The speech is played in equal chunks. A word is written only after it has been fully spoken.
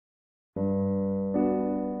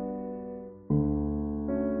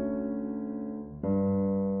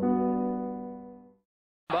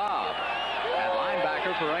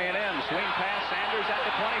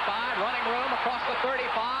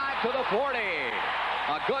made.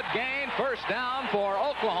 A good gain, first down for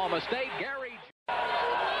Oklahoma State. Gary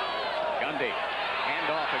Gundy,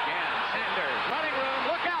 handoff again. Sanders, running room,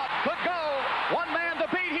 look out, could go. One man to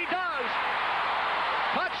beat, he does.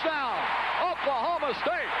 Touchdown, Oklahoma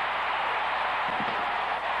State.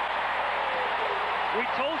 We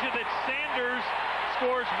told you that Sanders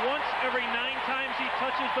scores once every 9 times he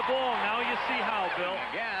touches the ball. Now you see how, Bill.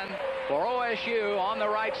 Again, for OSU on the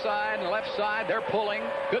right side and left side, they're pulling.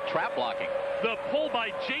 Good trap blocking. The pull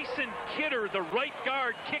by Jason Kidder, the right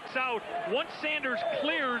guard, kicks out. Once Sanders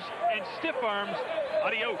clears and stiff arms,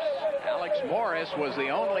 adios. Alex Morris was the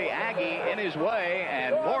only Aggie in his way,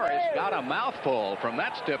 and Morris got a mouthful from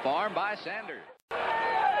that stiff arm by Sanders.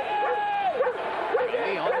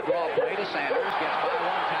 Brady on the draw play to Sanders, gets by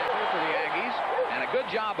one tackle for the Aggies, and a good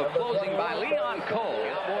job of closing by Leon Cole.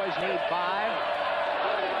 Cowboys need 5.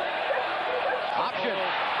 Option,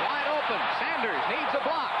 wide open. Sanders needs a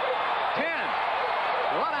block. 10.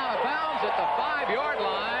 Run out of bounds at the 5-yard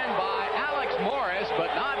line by Alex Morris,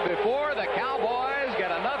 but not before the Cowboys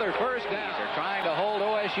get another first down. They're trying to hold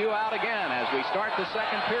OSU out again as we start the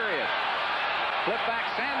second period. Flip back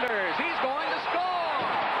Sanders. He's going to score.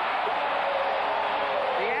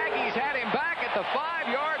 The Aggies had him back at the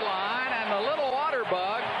 5-yard line, and the little water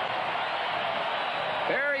bug,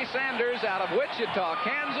 Barry Sanders out of Wichita,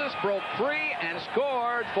 Kansas, broke free and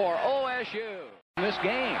scored for OSU in this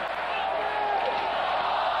game.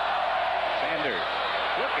 Sanders,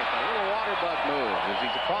 look at the little water bug move as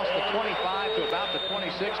he's across the 25 to about the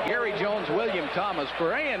 26. Gary Jones, William Thomas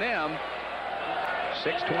for A&M.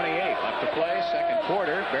 6:28 left to play, second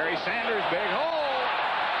quarter. Barry Sanders, big hole.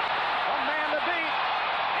 One man to beat,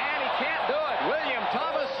 and he can't do it. William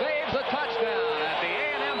Thomas saves a touchdown at the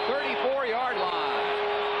A&M 34-yard line.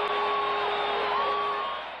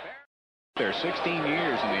 They're 16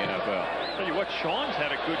 years in the NFL. Tell you what, Sean's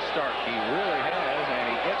had a good start. He really has, and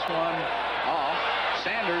he gets one off.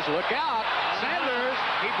 Sanders, look out. Sanders,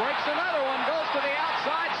 he breaks another one, goes to the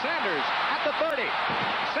outside. Sanders at the 30.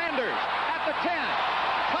 Sanders at the 10.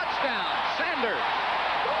 Touchdown, Sanders.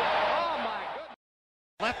 Oh, my goodness.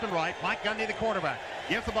 Left and right, Mike Gundy, the quarterback.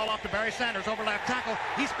 Gives the ball off to Barry Sanders over left tackle.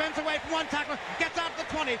 He spins away from one tackle, gets out to the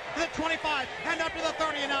 20, to the 25, and up to the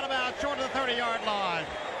 30 and out of bounds, short of the 30-yard line.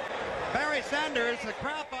 Barry Sanders, the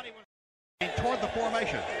crowd thought he was toward the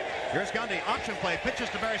formation. Here's Gundy, option play, pitches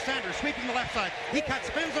to Barry Sanders, sweeping the left side. He cuts,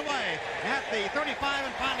 spins away at the 35,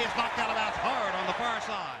 and finally is knocked out of bounds hard on the far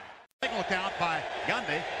side. Signal count by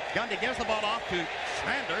Gundy. Gundy gives the ball off to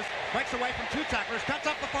Sanders, breaks away from 2 tacklers, cuts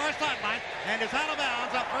up the far sideline, and is out of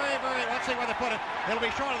bounds up very, let's see where they put it. It'll be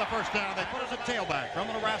short of the first down. They put us at tailback from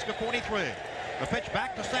the Nebraska 43. The pitch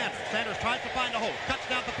back to Sanders. Sanders tries to find a hole, cuts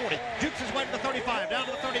down to 40, jukes his way to the 35, down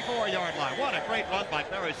to the 34-yard line. What a great run by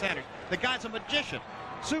Barry Sanders. The guy's a magician.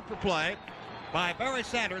 Super play by Barry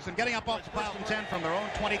Sanders, and getting up off the 1st and 10 from their own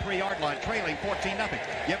 23-yard line, trailing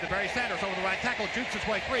 14-0. Give to Barry Sanders over the right tackle, jukes his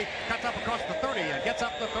way free, cuts up across the 30 and gets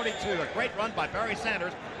up the 32. A great run by Barry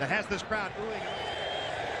Sanders that has this crowd oohing.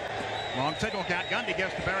 Long signal count. Gundy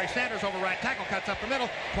gives to Barry Sanders over right tackle, cuts up the middle,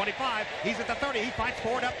 25. He's at the 30. He fights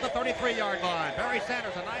forward up the 33-yard line. Barry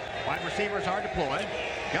Sanders, a nice wide receivers are deployed.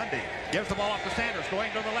 Gundy gives the ball off to Sanders,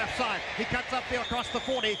 going to the left side. He cuts upfield across the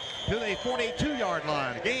 40 to the 42-yard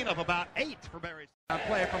line. A gain of about 8 for Barry Sanders.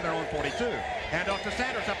 Play from their own 42. Hand off to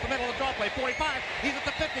Sanders up the middle of the draw play, 45. He's at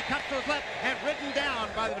the 50, cuts to his left, and ridden down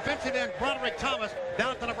by the defensive end, Broderick Thomas,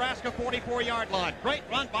 down at the Nebraska 44-yard line. Great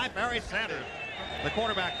run by Barry Sanders, the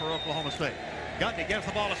quarterback for Oklahoma State. Gundy gives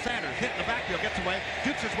the ball to Sanders, hit in the backfield, gets away,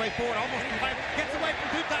 jukes his way forward, almost to the right, gets away from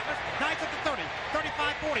 2 tacklers, dives at the 30,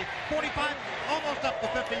 35, 40, 45, almost up the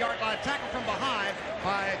 50-yard line, tackled from behind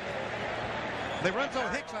by Lorenzo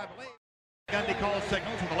Hicks, I believe. Gundy calls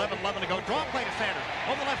signals with 11-11 to go. Draw play to Sanders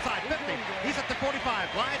on the left side, 50. He's at the 45,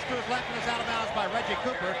 glides to his left and is out of bounds by Reggie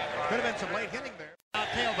Cooper. Could have been some late hitting there.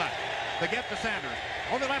 Tailback. The gift to Sanders.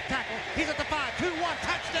 On the left tackle, he's at the 5, 2-1,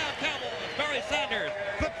 touchdown Cowboys. Barry Sanders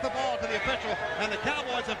flips the ball to the official, and the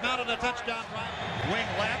Cowboys have mounted a touchdown drive. Wing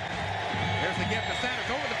left. Here's the gift to Sanders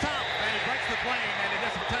over the top, and he breaks the plane, and it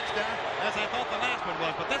is a touchdown, as I thought the last one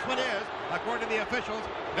was. But this one is, according to the officials,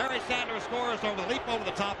 Barry Sanders scores over the leap over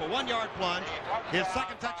the top, a 1-yard plunge, his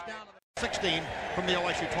second touchdown of the 16 from the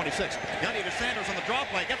OSU 26. Gundy to Sanders on the draw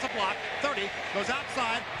play, gets a block, 30, goes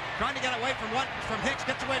outside, trying to get away from Hicks,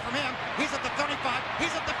 gets away from him. He's at the 35,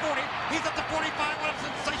 he's at the 40, he's at the 45. What a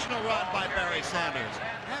sensational run by Barry Sanders.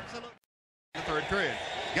 Absolutely. The third period.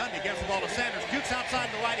 Gundy gives the ball to Sanders, jukes outside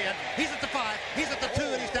the right end. He's at the 5, he's at the 2,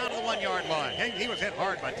 and he's down to the 1-yard line. He was hit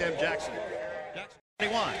hard by Tim Jackson. Jackson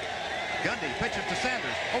 21. Gundy pitches to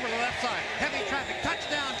Sanders over the left side. Heavy traffic,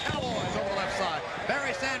 touchdown Cowboys over the left side.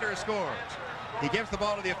 Barry Sanders Sanders scores. He gives the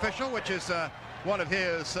ball to the official, which is one of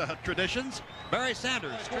his traditions. Barry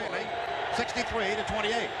Sanders trailing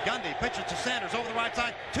 63-28. Gundy pitches to Sanders over the right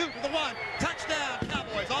side. 2 to the 1. Touchdown,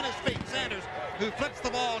 Cowboys on his feet. Sanders, who flips the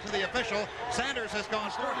ball to the official. Sanders has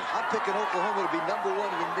gone started. I'm picking Oklahoma to be #1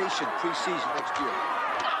 in the nation preseason next year.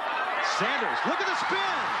 Sanders, look at the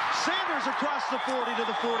spin. Sanders across the 40 to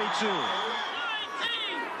the 42.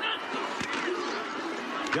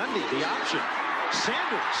 Gundy, the option.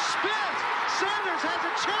 Sanders spins. Sanders has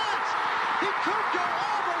a chance. He could go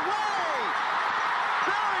all the way.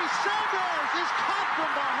 Barry Sanders is caught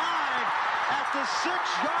from behind at the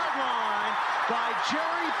 6-yard line by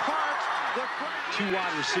Jerry Parks. Two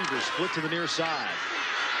wide receivers split to the near side.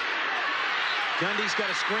 Gundy's got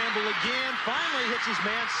to scramble again. Finally hits his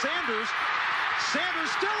man. Sanders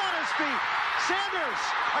still on his feet. Sanders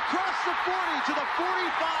across the 40 to the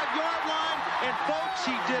 45-yard line. And folks,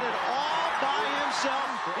 he did it all by himself.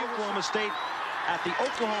 Oklahoma State at the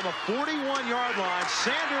Oklahoma 41-yard line.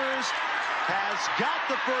 Sanders has got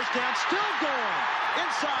the first down, still going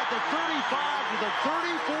inside the 35 to the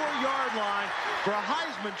 34-yard line for a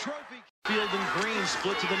Heisman Trophy. Field and Green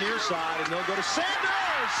split to the near side, and they'll go to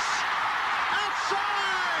Sanders.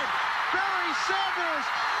 Outside! Barry Sanders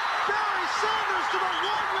to the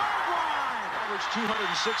 1-yard line. Averaged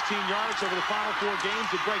 216 yards over the final 4 games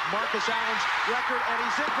to break Marcus Allen's record, and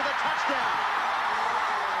he's in for the touchdown.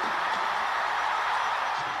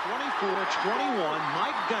 24-21,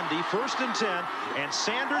 Mike Gundy, 1st and 10, and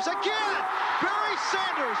Sanders again. Barry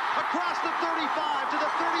Sanders across the 35 to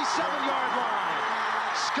the 37-yard line.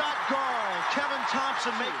 Scott Garl, Kevin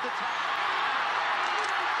Thompson make the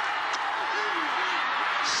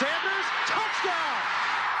Sanders, touchdown!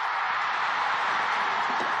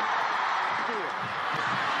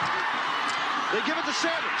 They give it to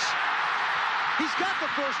Sanders. He's got the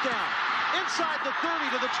first down. Inside the 30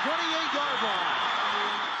 to the 28-yard line.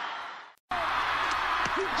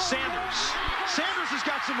 Sanders has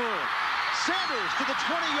got some room. Sanders to the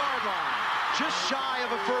 20-yard line. Just shy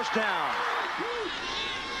of a first down.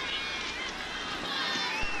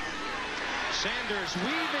 Sanders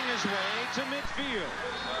weaving his way to midfield.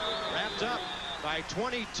 Wrapped up by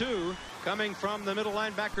 22, coming from the middle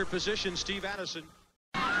linebacker position, Steve Addison.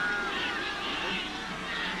 This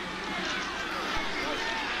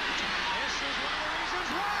is one of the reasons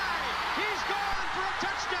why he's gone for a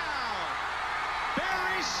touchdown.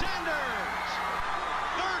 Barry Sanders,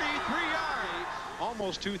 33 yards.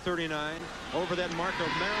 Almost 239 over that Marco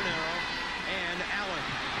Marinaro and Allen.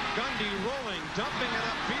 Gundy rolling, dumping it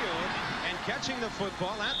upfield, and catching the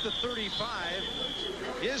football at the 35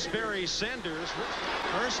 is Barry Sanders.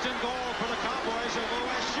 1st and goal for the Cowboys of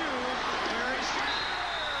OSU. Barry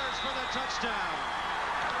Sanders for the touchdown.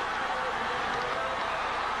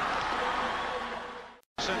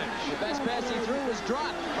 The best pass he threw was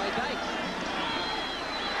dropped by Dyke.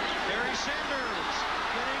 Barry Sanders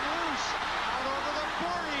getting loose out over the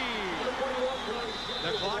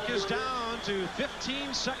 40. The clock is down to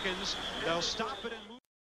 15 seconds. They'll stop it and move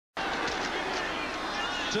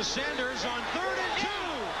to Sanders on 3rd and 2.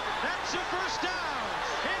 That's a first down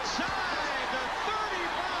inside the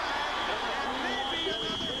 35, and maybe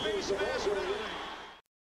another face mask penalty.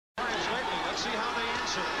 Let's see how they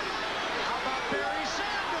answer. How about Barry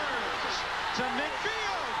Sanders to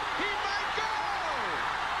midfield? He might go.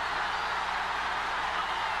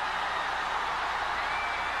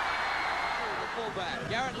 Fullback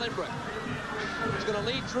Garrett Lindbrook. He's going to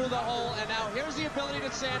lead through the hole, and now here's the ability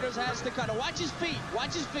that Sanders has to cut it. Watch his feet.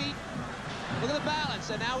 Watch his feet. Look at the balance,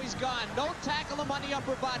 and now he's gone. Don't tackle him on the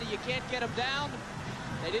upper body. You can't get him down.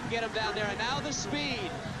 They didn't get him down there, and now the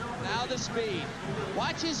speed. Now the speed.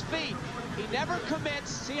 Watch his feet. He never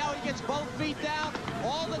commits. See how he gets both feet down?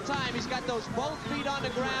 All the time. He's got those both feet on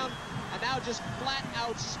the ground, and now just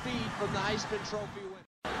flat-out speed from the Heisman Trophy win.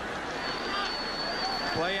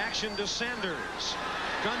 Play action to Sanders.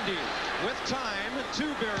 Gundy with time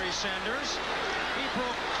to Barry Sanders. He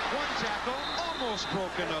broke one tackle, almost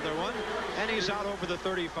broke another one, and he's out over the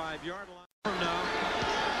 35-yard line from now.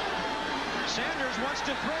 Sanders wants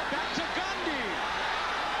to throw back to Gundy.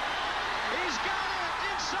 He's got it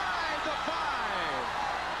inside the 5.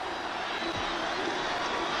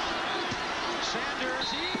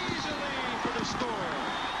 Sanders easily for the score.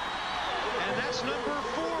 And that's number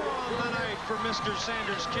 4 on the night for Mr.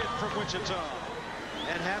 Sanders' kid from Wichita.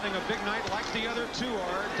 And having a big night like the other 2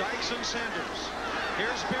 are, Dykes and Sanders.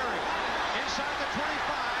 Here's Barry inside the 25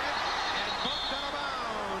 and bumped out of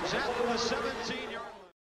bounds at the 17-yard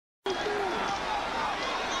line.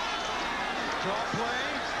 Draw play.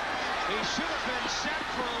 He should have been set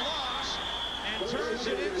for a loss and turns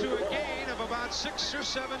it into a gain of about about 6 or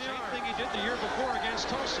 7 yards. Same thing he did the year before against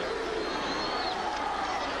Tulsa.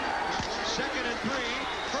 2nd and 3.